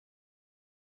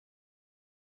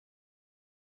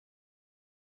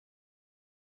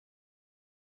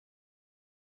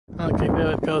Okay,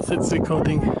 there it goes. It's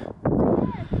recording.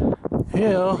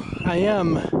 Here I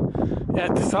am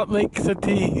at Salt Lake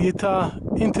City, Utah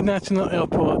International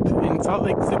Airport in Salt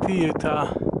Lake City,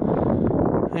 Utah.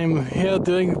 I'm here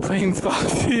doing plane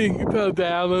spotting. Go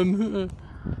down.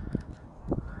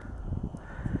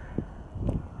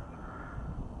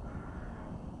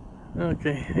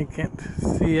 Okay, I can't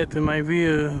see it in my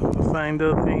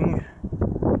viewfinder thing.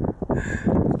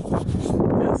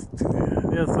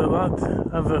 There's a lot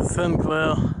of a sun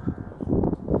glare.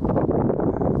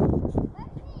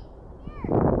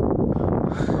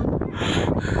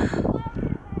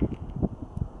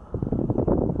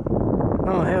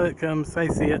 Oh, here it comes. I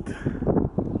see it.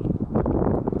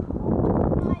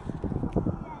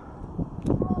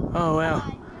 Oh, wow.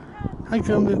 How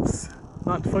come it's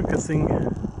not focusing?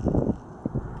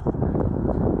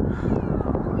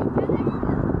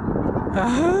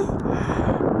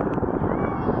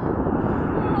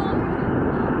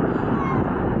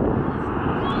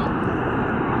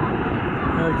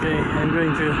 Okay, I'm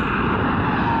going to.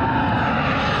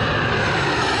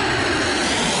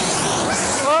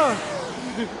 Oh!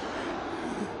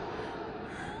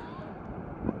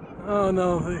 Oh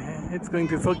no, it's going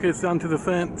to focus onto the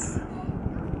fence.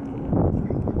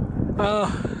 Oh.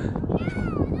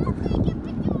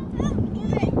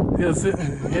 Yes,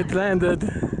 it landed.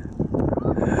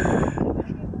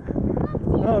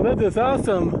 Oh, that is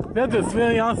awesome. That is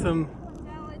very awesome.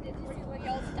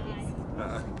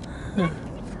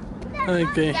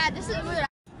 Okay. Yeah, this is weird.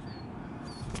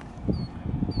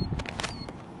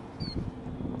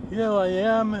 Here I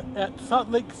am at Salt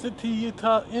Lake City,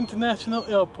 Utah International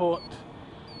Airport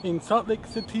in Salt Lake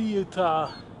City,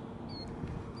 Utah.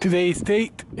 Today's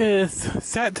date is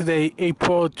Saturday,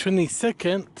 April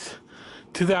 22nd,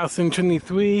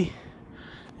 2023,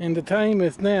 and the time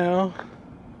is now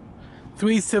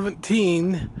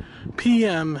 3:17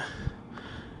 p.m.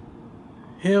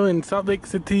 here in Salt Lake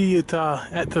City, Utah,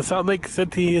 at the Salt Lake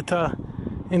City, Utah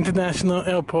International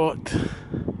Airport.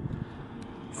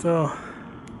 So,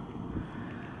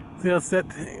 there's that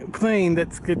plane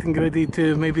that's getting ready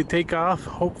to maybe take off,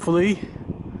 hopefully.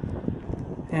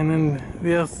 And then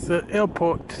there's the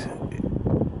airport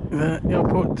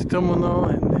terminal,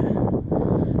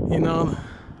 and you know,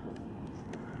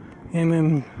 and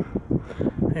then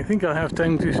I think I'll have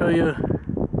time to show you.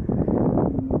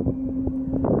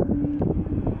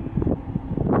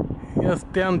 Here's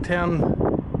downtown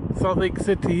Salt Lake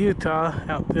City, Utah,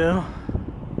 out there.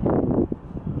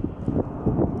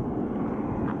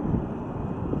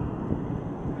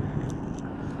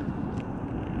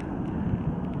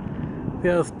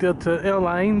 There's Delta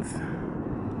Airlines.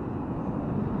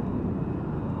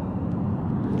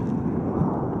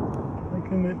 How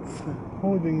come it's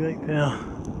holding right there?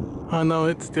 Oh no,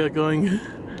 it's still going.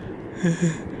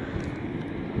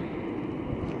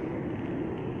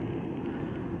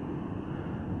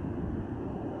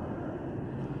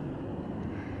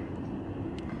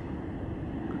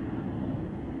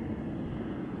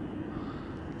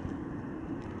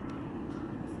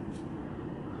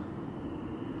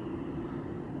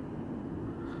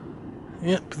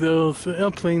 Yep, there's the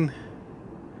airplane.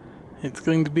 It's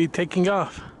going to be taking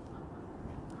off.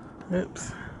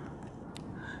 Oops.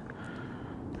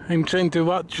 I'm trying to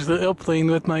watch the airplane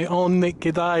with my own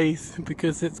naked eyes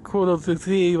because it's cooler to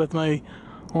see with my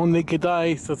own naked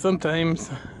eyes. So sometimes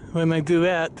when I do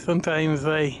that, sometimes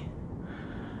I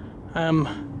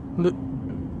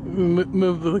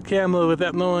move the camera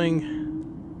without knowing.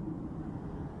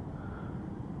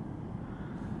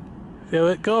 There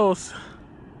it goes.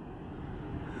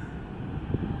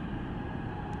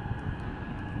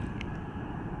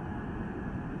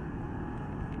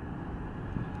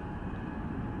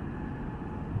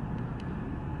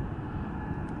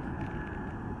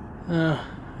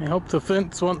 I hope the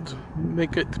fence won't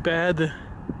make it bad.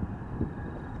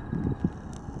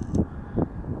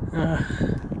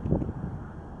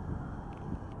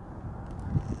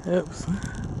 Oops.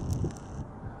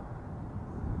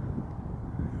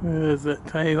 Where is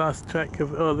it? I lost track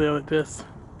of. Oh, there it is.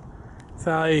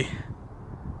 Sorry.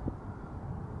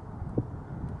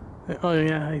 Oh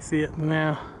yeah, I see it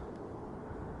now.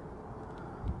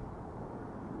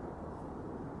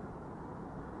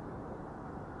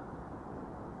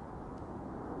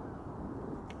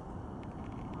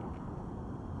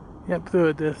 Yep, there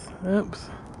it is. Oops.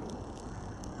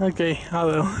 Okay,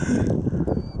 hello.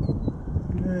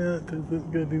 Yeah, that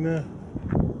isn't good enough.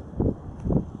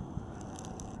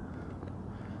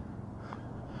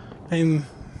 I'm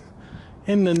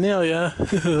in an area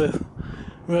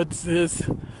where it says,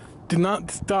 do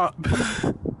not stop.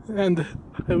 And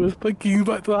I was thinking,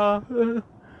 but well,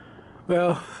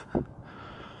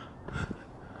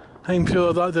 I'm sure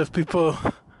a lot of people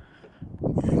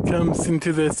comes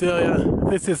into this area.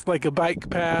 This is like a bike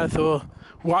path or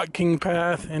walking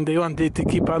path, and they wanted to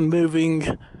keep on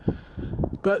moving.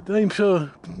 But I'm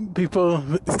sure people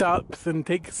stops and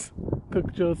takes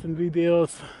pictures and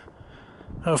videos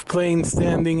of planes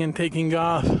standing and taking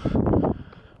off.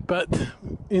 But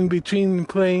in between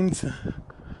planes,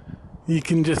 you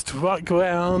can just walk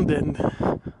around and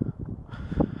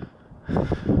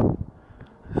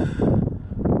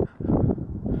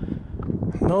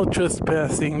no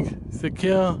trespassing.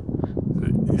 Secure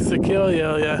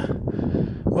area.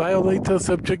 Violator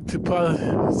subject to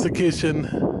prosecution.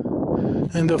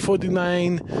 Under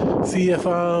 49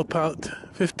 CFR Part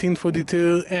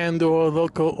 1542 and or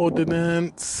local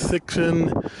ordinance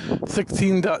section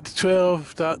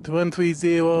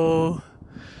 16.12.130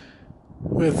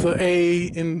 with the A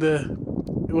in the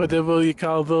whatever you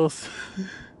call those.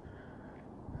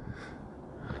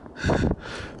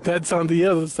 That's on the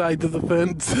other side of the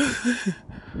fence.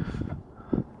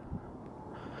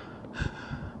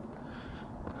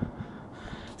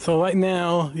 So right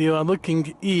now you are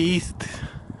looking east.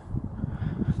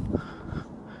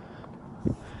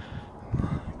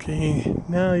 Okay,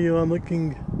 now you are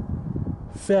looking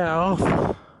south.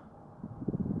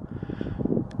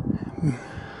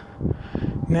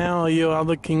 Now you are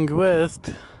looking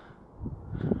west.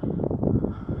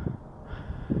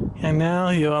 And now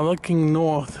you are looking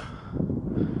north.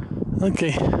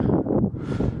 Okay.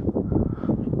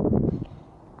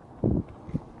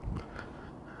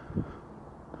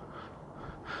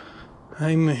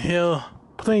 I'm here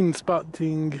plane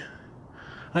spotting.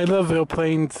 I love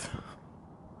airplanes.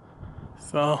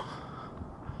 So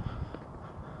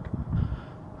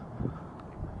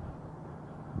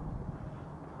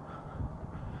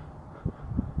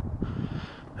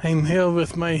I'm here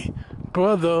with my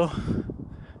brother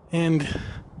and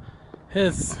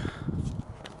his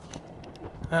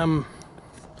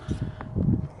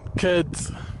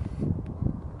kids.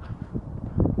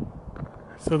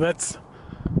 So that's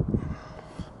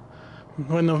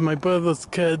one of my brother's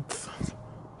kids.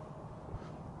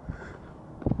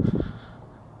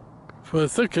 For a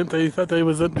second I thought I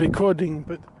wasn't recording,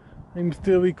 but I'm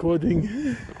still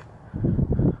recording.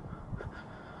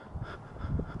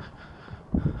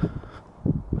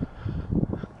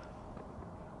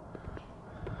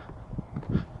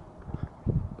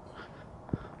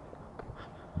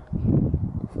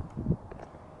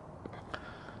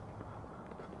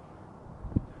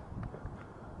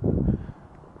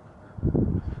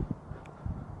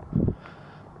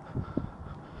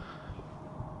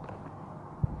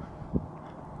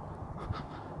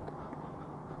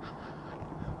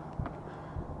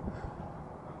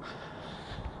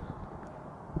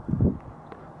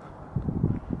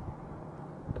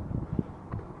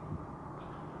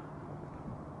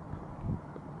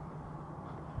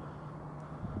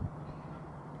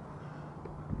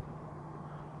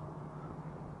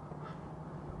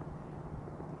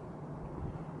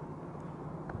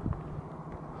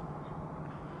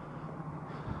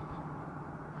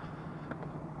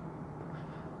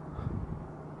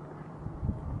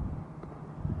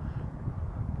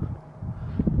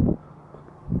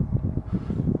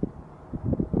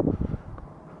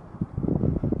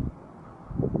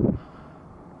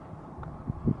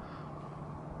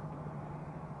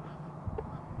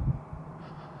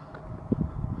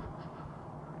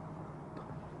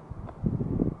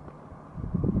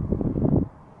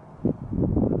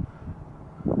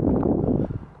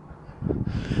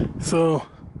 So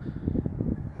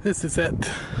this is at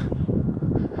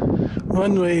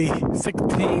runway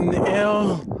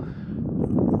 16L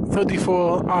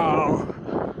 34R.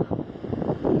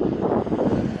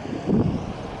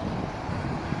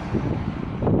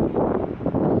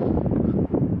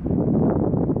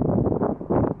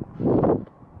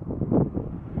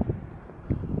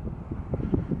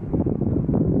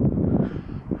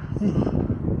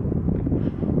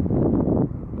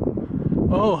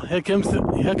 Oh, here comes the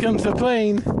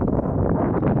plane.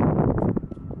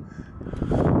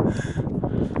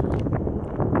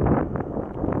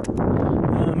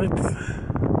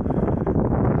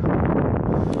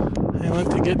 I want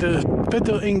to get a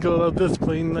better angle of this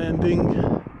plane landing.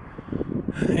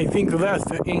 I think the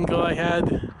last angle I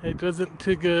had, it wasn't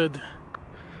too good.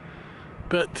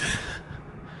 But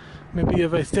maybe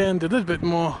if I stand a little bit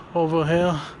more over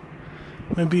here,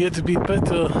 maybe it'll be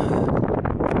better.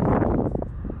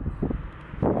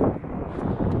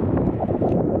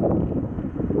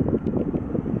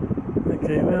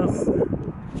 Okay,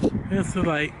 where's the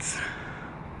lights?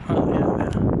 Oh yeah,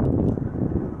 there.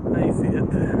 I see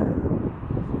it.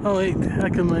 Oh wait, how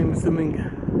come I'm zooming?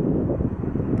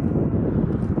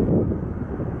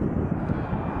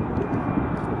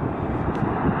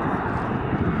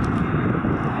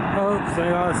 Oops,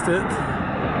 I lost it.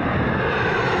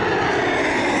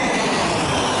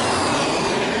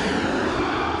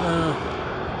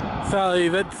 Sorry,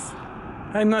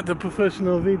 I'm not the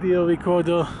professional video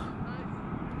recorder.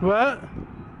 What?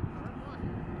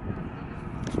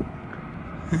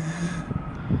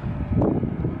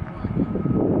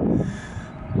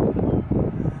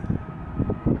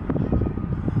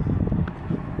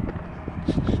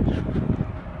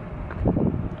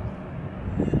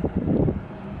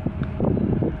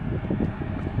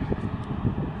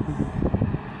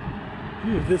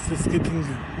 Ooh, this is getting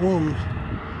warm.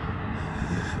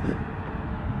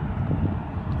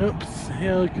 Oops,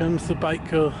 here comes the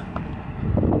biker.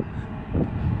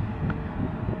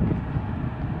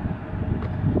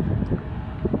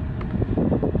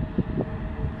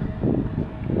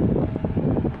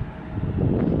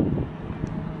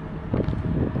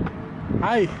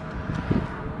 Hi.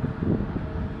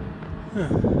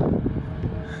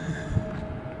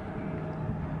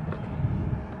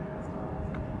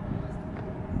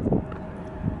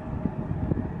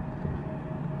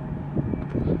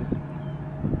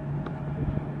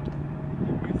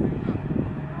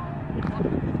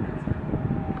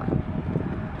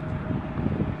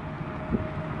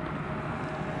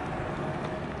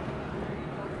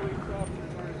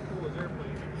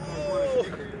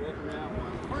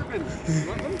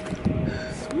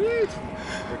 Sweet.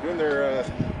 They're doing their,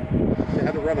 they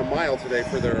had to run a mile today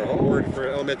for their award for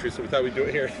elementary, so we thought we'd do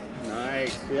it here.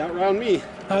 Nice. They outrun me.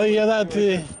 Are you allowed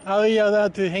to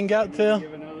hang out too?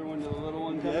 Give another one to the little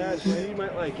one. Yeah, she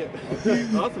might like it. Okay.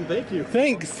 Awesome, thank you.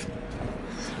 Thanks.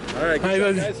 All right,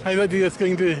 good job, guys. I thought you were just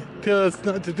going to tell us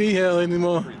not to be here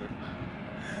anymore.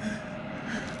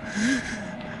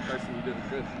 Tyson, you did it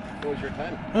good. What was your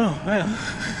time? Oh, wow.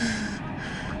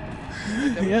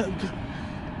 Yep.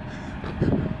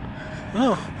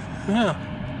 Oh, wow.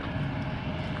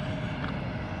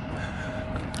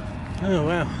 Oh,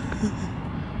 wow.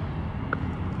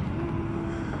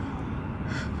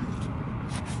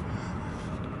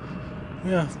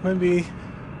 Yeah, maybe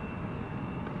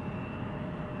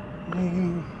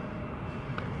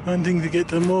wanting to get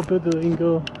to more better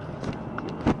angle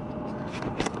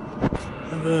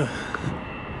of the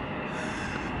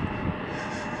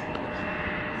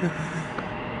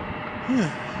yeah.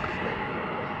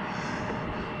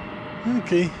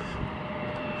 Okay.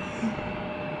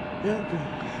 Yep.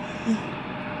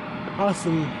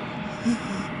 Awesome.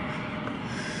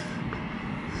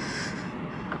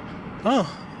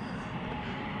 Oh.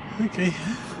 Okay.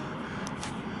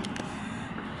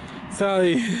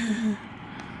 Sorry.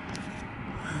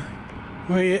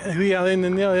 We are in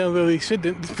an area where we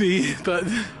shouldn't be, but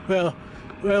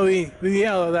we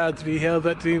are allowed to be here,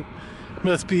 but we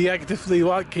must be actively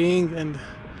walking and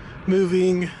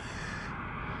moving.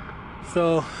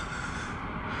 So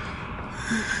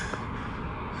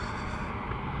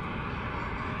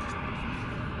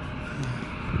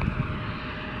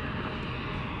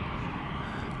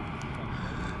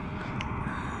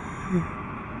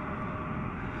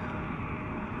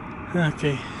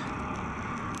okay.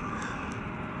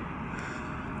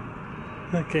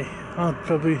 Okay, I'll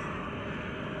probably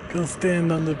go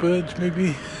stand on the bridge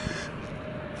maybe.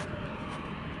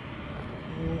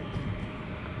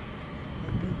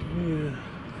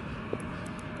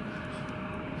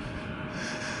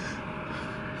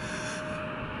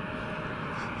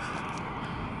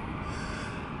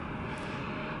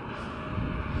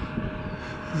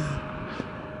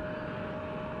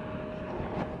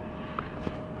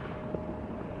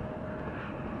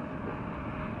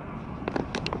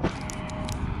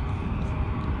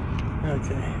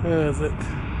 Okay, where is it?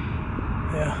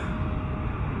 Yeah.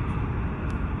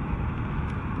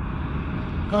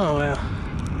 Oh well.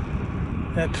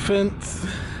 That fence.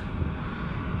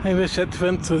 I wish that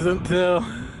fence wasn't there.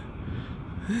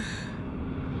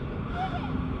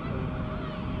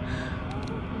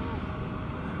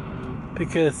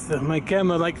 Because my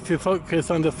camera likes to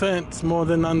focus on the fence more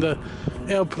than on the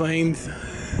airplanes.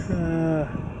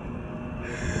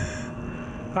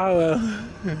 Oh well.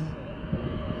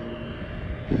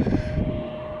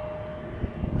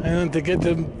 I want to get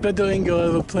the better angle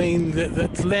of a plane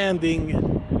that's landing.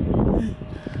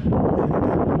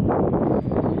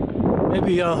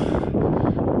 Maybe I'll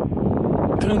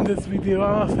turn this video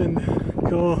off and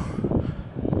go.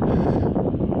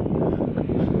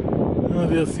 Oh,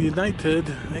 there's United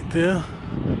right there.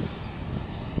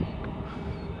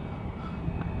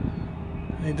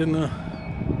 I don't know.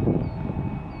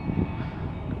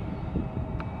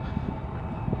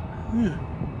 Yeah.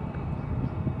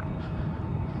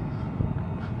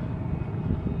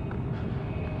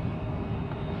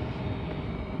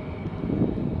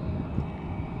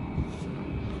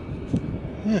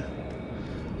 Yeah.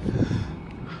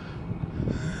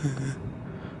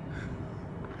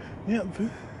 Yep. Yep.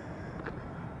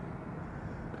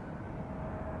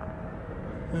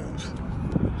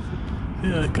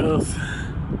 There it goes.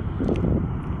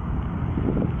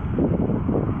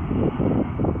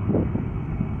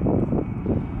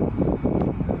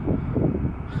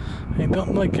 I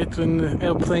don't like it when the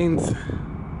airplanes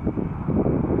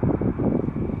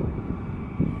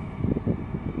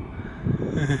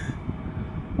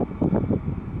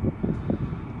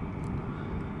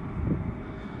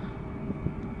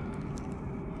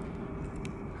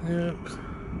yep.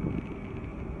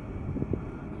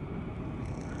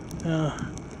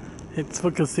 It's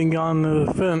focusing on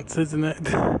the fence, isn't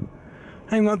it?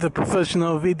 I'm not a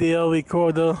professional video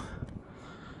recorder.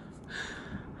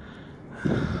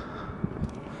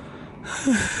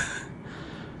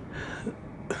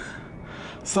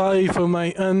 Sorry for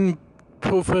my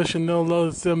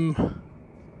unprofessionalism.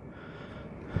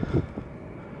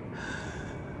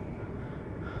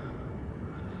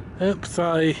 Oops,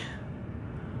 sorry.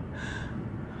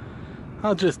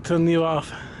 I'll just turn you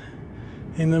off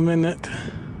in a minute.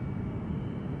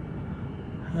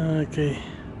 Okay.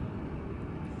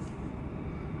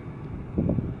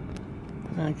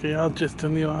 Okay, I'll just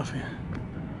turn you off here.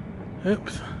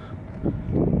 Oops.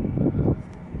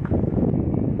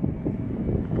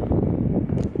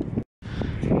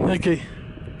 Okay.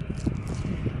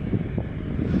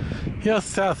 Here's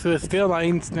Southwest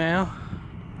Airlines now.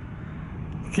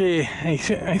 Okay, I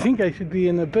think I should be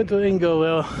in a better angle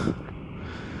where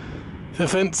the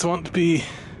fence won't be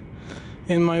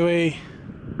in my way.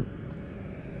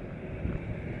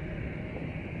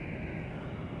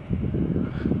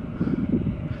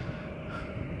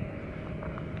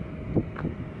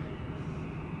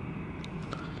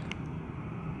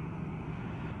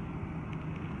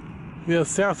 Here's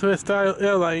Southwest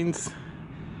Airlines.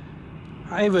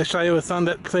 I wish I was on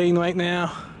that plane right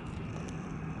now.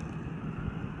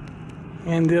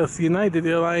 And there's United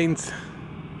Airlines.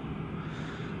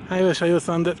 I wish I was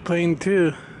on that plane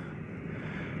too.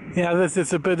 Yeah, this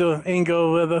is a better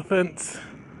angle where the fence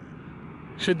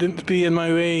shouldn't be in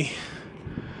my way,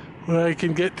 where I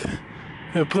can get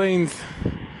the planes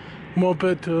more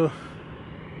better.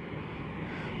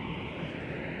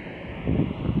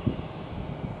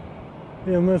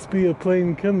 There must be a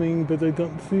plane coming, but I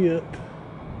don't see it.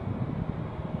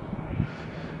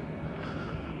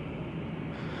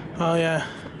 Oh yeah,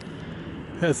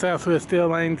 the Southwest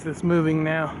Airlines is moving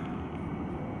now.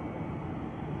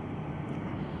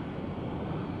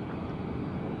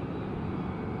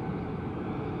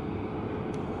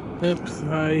 Oops,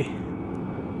 sorry.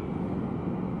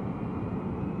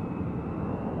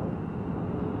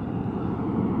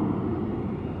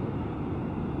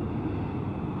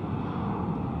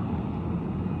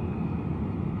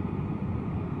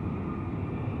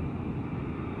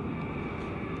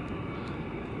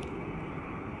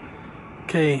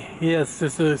 Okay, yes,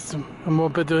 this is a more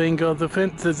better angle. The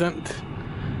fence isn't.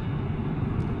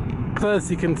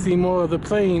 Plus, you can see more of the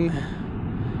plane.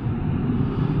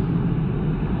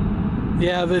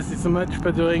 Yeah, this is a much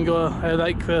better angle. I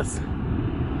like this.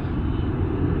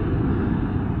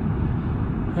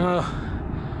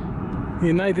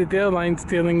 United Airlines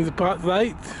stealing the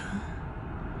spotlight.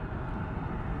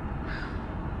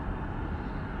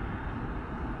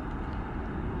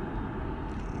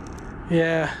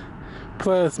 Yeah.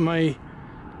 Plus, my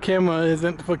camera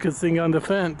isn't focusing on the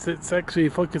fence, it's actually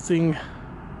focusing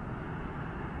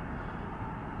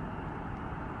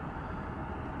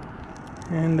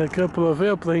and a couple of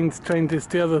airplanes trying to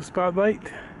steal the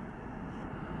spotlight.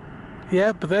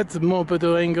 Yep, that's a more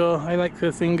better angle. I like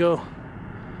this angle.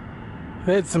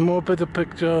 That's a more better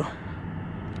picture.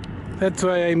 That's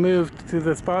why I moved to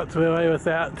the spot where I was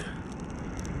at.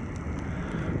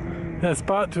 The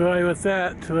spot where I was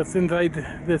at was inside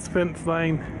this fence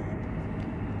line.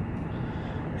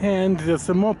 And there's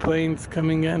some more planes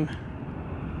coming in.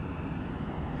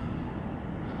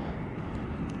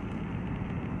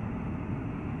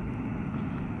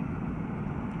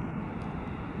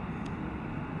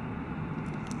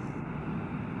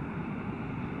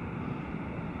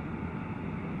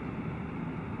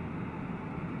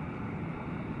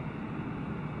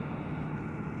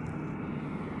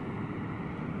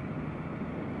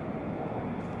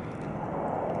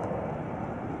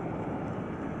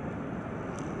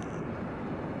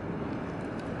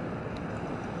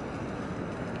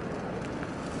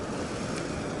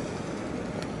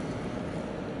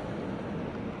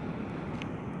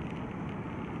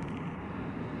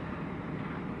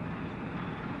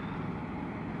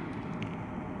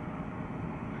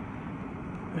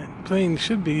 That plane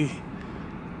should be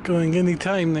Going any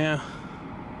time now.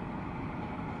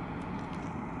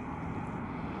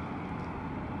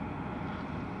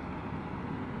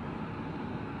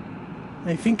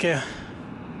 I think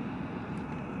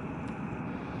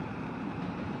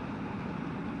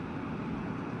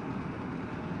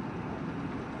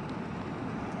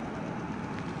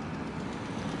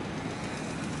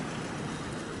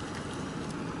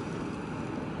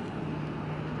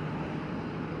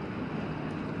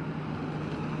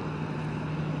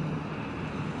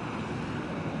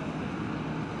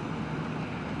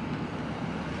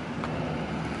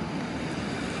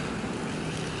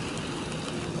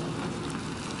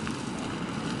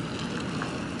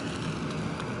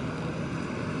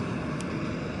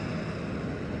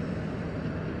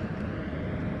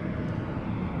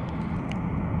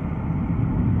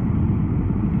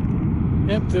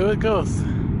yep, there it goes.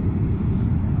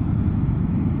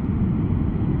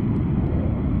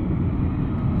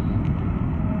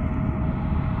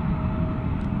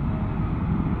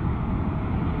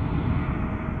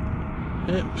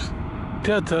 Yep,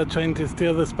 Delta trying to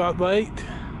steal the spotlight.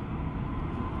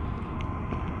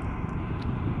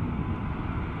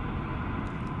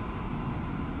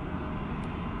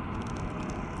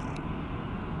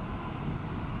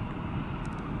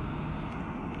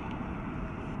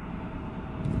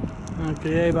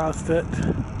 Okay, I lost it.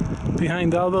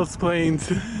 Behind all those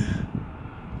planes.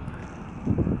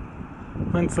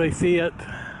 Once I see it,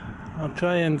 I'll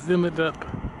try and zoom it up.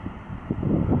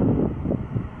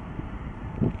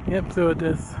 Yep, so it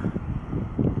is.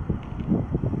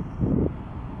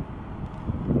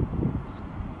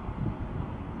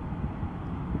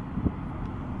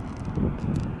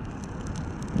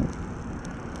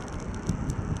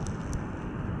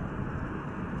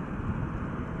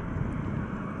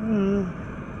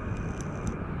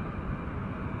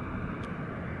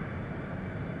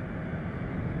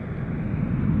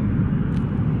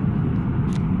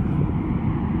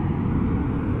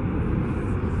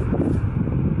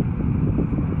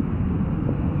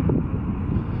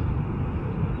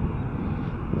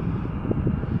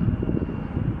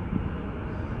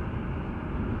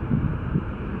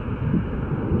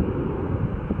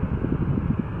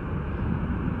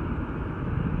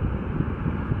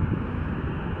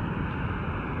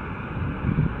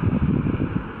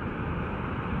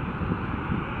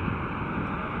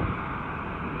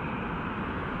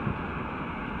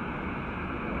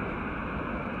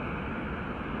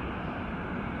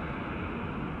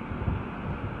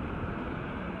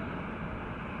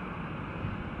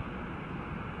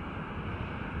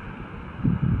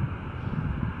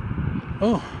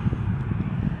 Oh,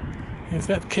 is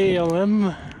that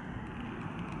KLM?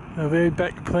 A very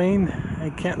back plane? I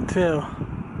can't tell.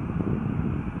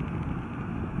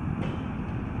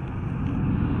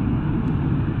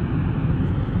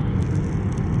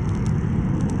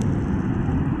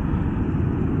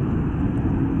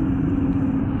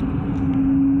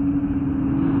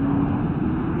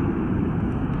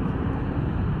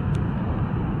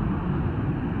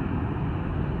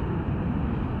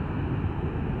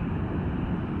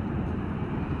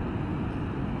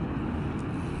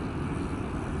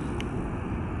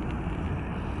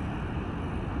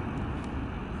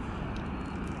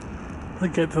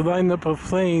 Look at the lineup of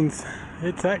planes.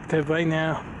 It's active right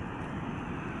now.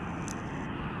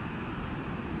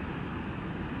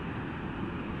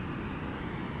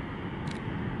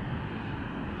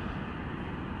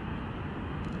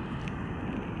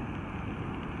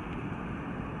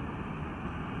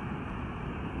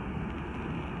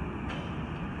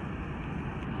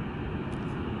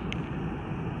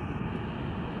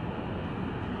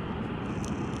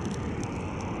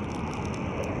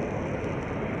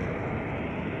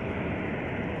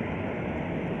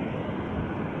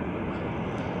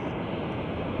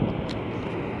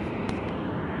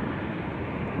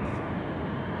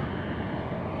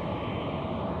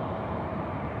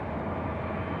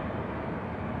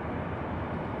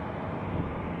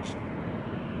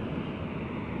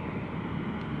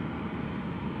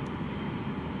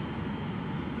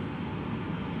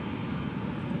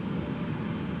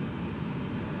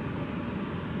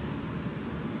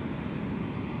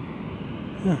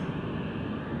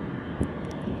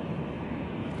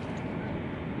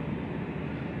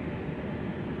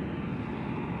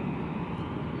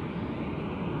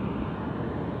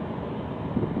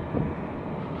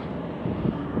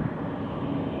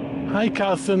 Hi,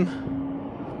 Carson.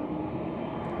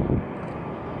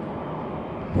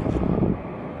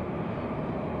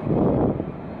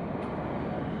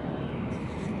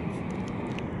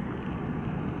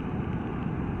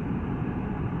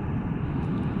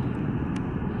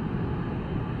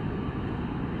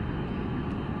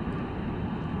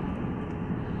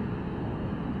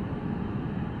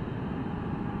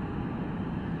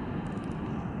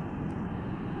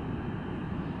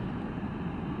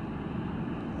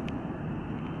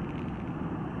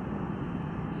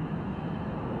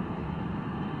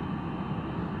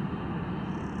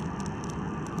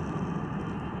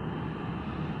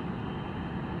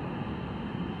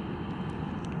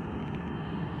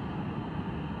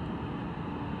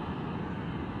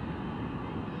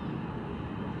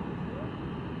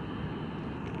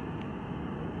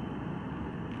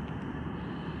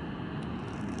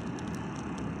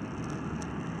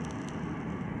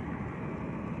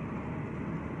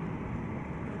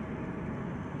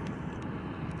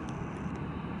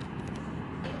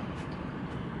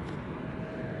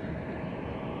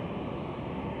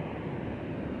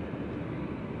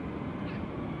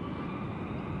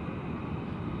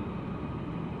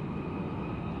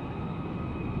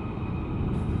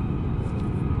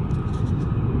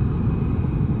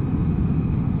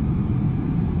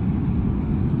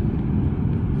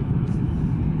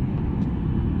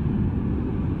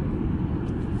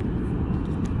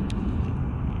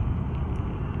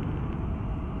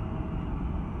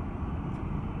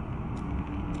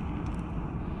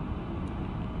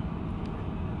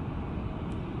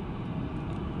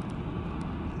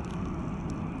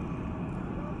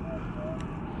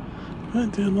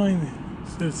 What airline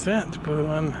is that blue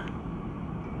one?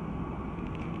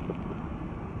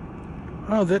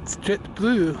 Oh, that's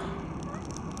JetBlue.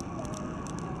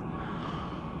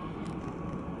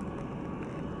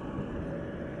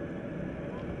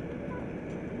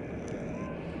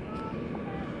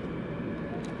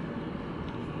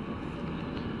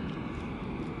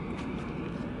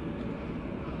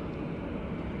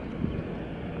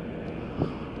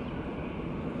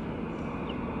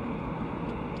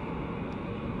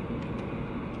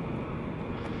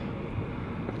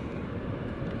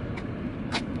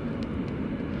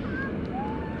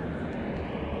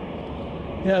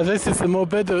 Yeah, this is the more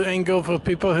better angle for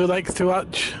people who likes to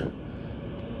watch.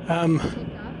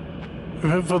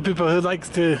 For people who likes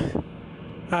to,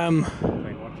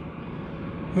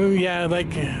 yeah,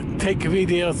 like take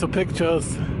videos or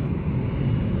pictures.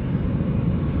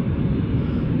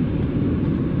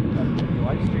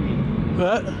 Live streaming.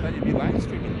 What? I thought you'd be live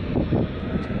streaming.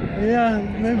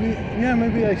 Yeah,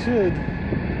 maybe I should.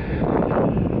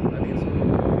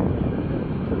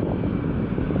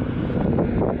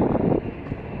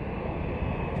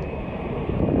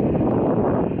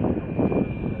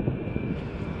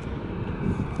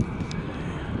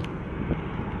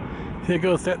 Here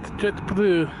goes that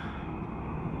JetBlue.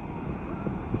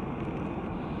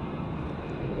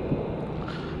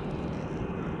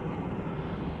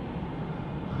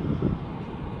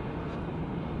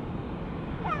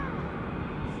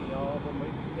 See all of them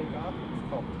waiting to take off? It's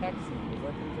called taxiing. Those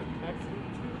airplanes are taxiing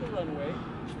to the runway.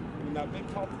 And that big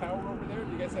tall tower over there,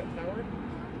 do you guys see that tower?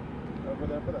 Over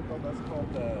there, that's called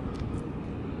the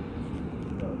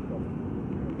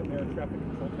air traffic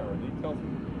control tower. They tell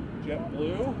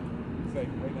JetBlue, it's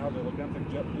like right now they're looking up at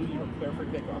JetBlue, you are clear for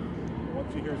takeoff. And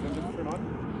once you hear his engines turn on,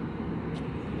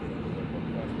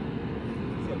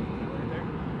 see that right there?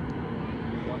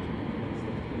 Watch it.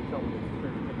 They tell me it's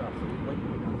clear to take off. So we wait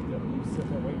right now. JetBlue's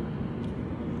sitting there waiting.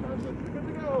 And the car's like, you're good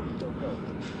to go. Go.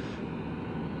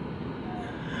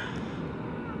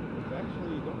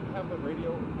 Actually, you don't have the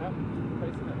radio app,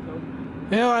 Tyson, that tells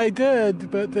you. Yeah, I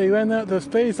did, but they ran out of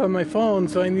space on my phone,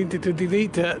 so I needed to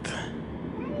delete it.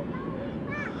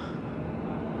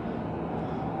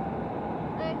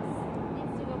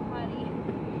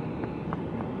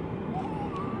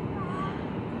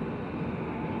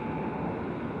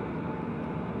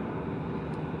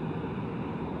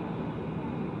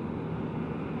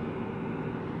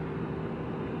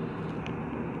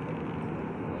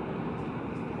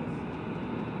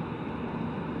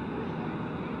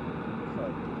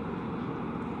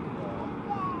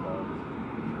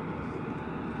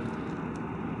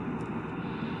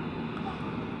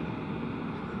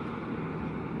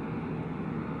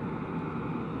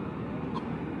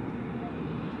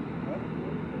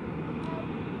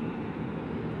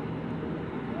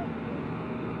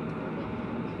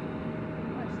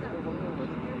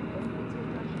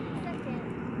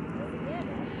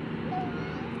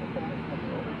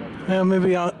 Well,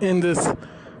 maybe I'll end this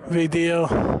video.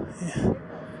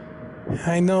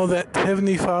 I know that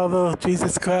Heavenly Father,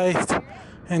 Jesus Christ,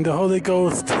 and the Holy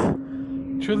Ghost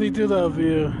truly do love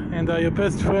you and are your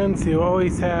best friends you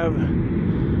always have.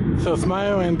 So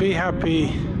smile and be happy.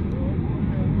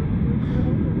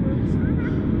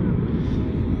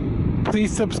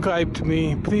 Please subscribe to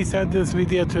me. Please add this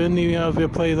video to any of your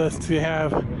playlists you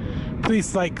have.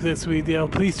 Please like this video.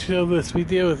 Please share this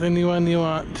video with anyone you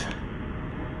want.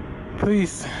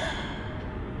 Please,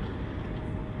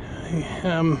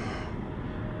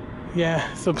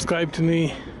 yeah, subscribe to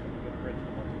me.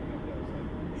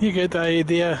 You get the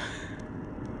idea.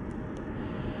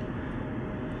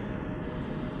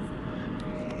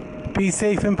 Be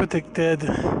safe and protected.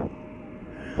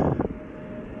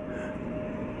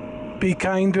 Be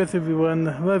kind with everyone,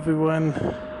 love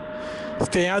everyone.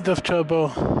 Stay out of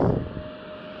trouble.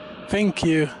 Thank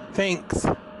you, thanks,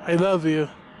 I love you.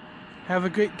 Have a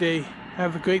great day,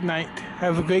 have a great night,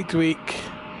 have a great week.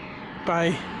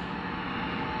 Bye.